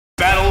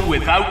Battle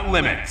without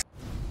limits.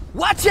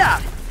 Watch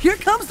out! Here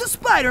comes the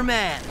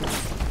Spider-Man!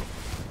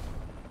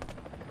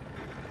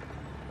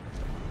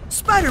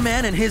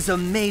 Spider-Man and his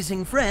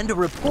amazing friend are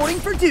reporting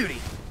for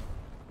duty.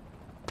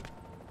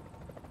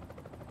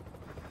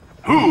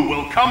 Who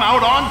will come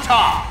out on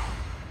top?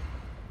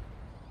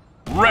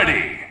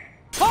 Ready.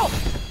 Halt!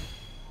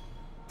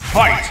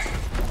 Fight!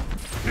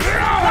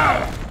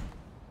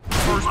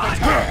 First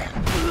attack!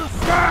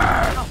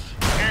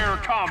 Air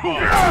combo!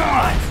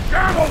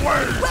 Gamma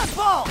wave! Red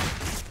ball!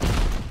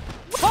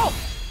 Halt!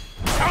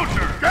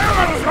 Counter!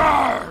 Gamma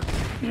charge!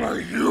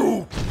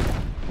 You!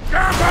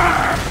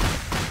 Gamma!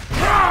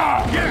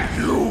 Yes!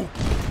 You!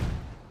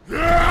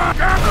 Yeah!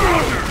 Gamma!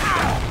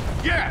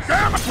 Yes!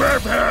 Gamma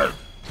webhead!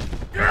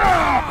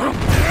 Yeah!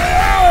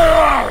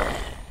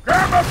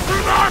 Gamma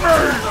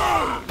tsunami!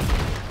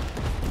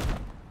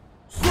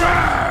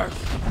 Smash!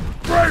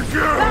 Break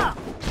you!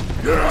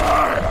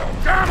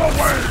 Yeah! Gamma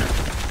wave!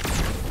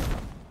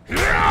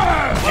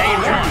 Yeah!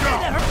 Danger!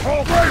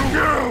 Break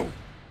you!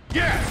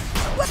 Yes!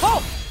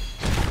 Halt!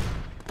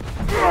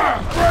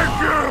 Break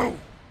you!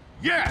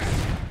 Yes!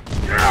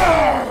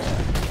 Yeah!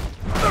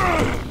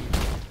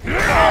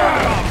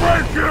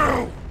 Break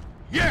you!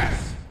 Yes!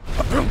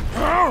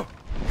 Huh?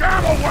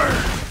 Gamma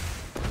wave!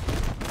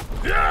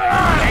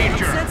 Yeah!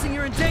 Danger! Sensing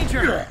you're in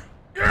danger.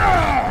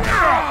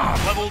 Yeah!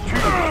 Level 2!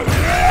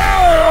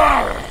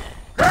 Yeah!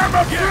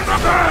 Gamma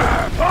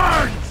tsunami!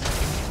 Punch!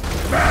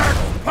 Back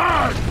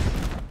punch!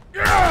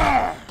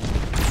 Yeah!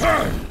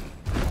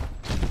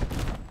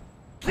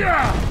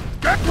 Yeah!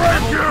 Get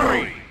break Level you!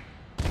 3!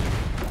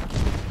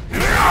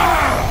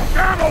 Yeah!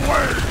 Gamma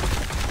wave!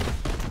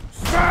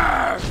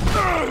 Smash!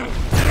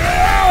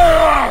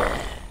 Yeah!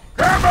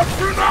 Gamma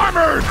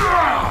tsunami!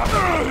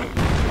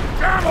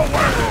 Gamma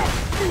wave!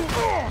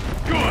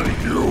 Good!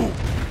 You!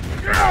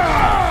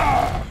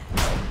 Yeah!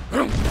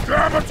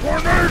 Gamma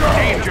tornado!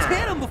 Danger!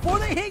 Hit them before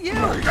they hit you!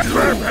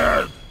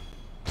 Triphead!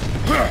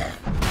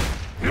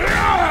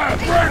 Yeah!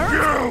 Break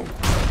you!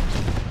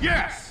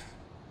 Yes!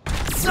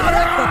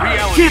 Sonic!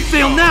 Reality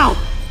fail stone. now!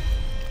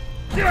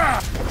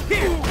 Yeah!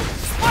 Here!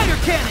 Spider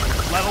cannon!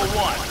 Level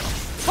 1!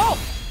 Halt!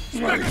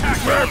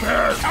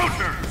 Triphead!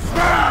 Counter!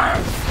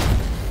 Smash!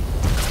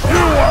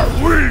 You are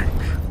weak!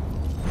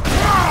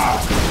 Ah!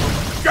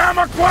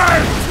 Gamma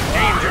Quake!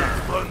 Danger!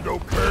 Friend,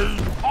 okay?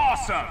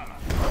 Awesome!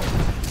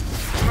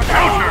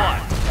 Counter!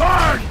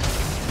 Punch!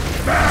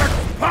 Back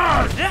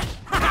punch!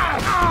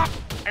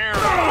 Air Oh,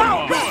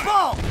 combo! red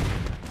ball!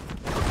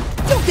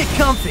 Don't get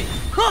comfy!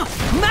 Huh!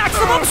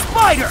 Maximum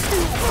spider!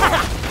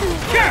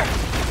 Here!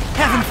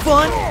 Having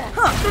fun?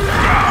 Huh!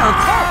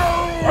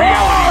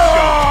 Reality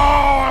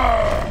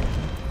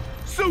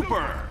stone!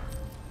 Super!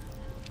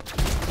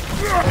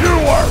 You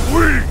are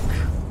weak!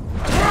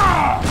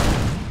 Ah!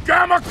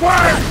 Gamma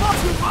Quake!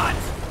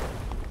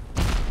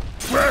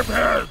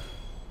 Triphead!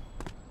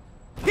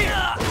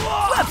 Here!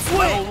 Web Level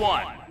swing!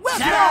 1! Web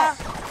ball!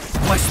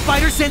 My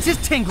spider sense is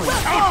tingling!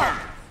 Counter!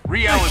 The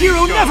Reality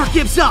hero stone. never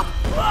gives up!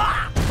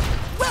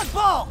 Web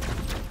ball!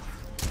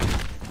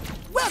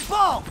 Web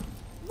ball!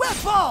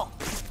 Web ball!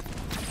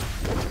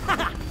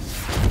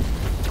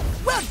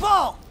 Web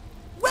ball!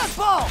 Web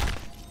ball!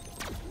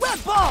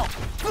 Web ball!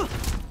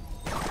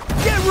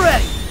 Get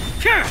ready!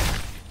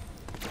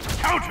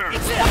 Counter!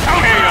 It's it.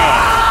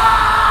 KO!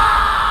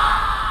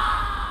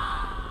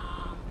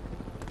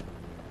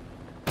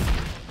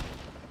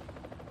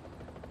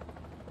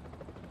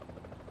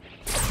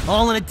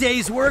 All in a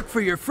day's work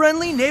for your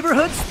friendly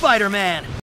neighborhood Spider-Man!